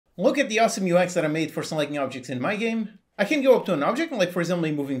Look at the awesome UX that I made for selecting objects in my game. I can go up to an object, like for example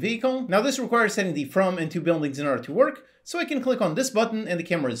a moving vehicle. Now this requires setting the from and to buildings in order to work, so I can click on this button and the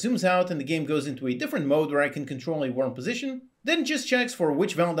camera zooms out and the game goes into a different mode where I can control a worm position. Then it just checks for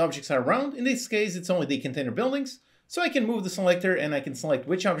which valid objects are around. In this case it's only the container buildings, so I can move the selector and I can select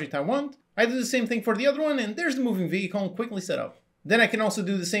which object I want. I do the same thing for the other one and there's the moving vehicle quickly set up. Then I can also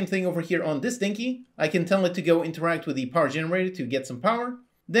do the same thing over here on this Dinky. I can tell it to go interact with the power generator to get some power.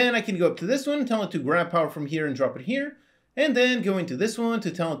 Then I can go up to this one, tell it to grab power from here and drop it here. And then go into this one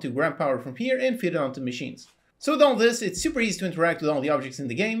to tell it to grab power from here and feed it onto machines. So with all this, it's super easy to interact with all the objects in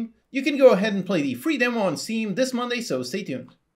the game. You can go ahead and play the free demo on Steam this Monday, so stay tuned.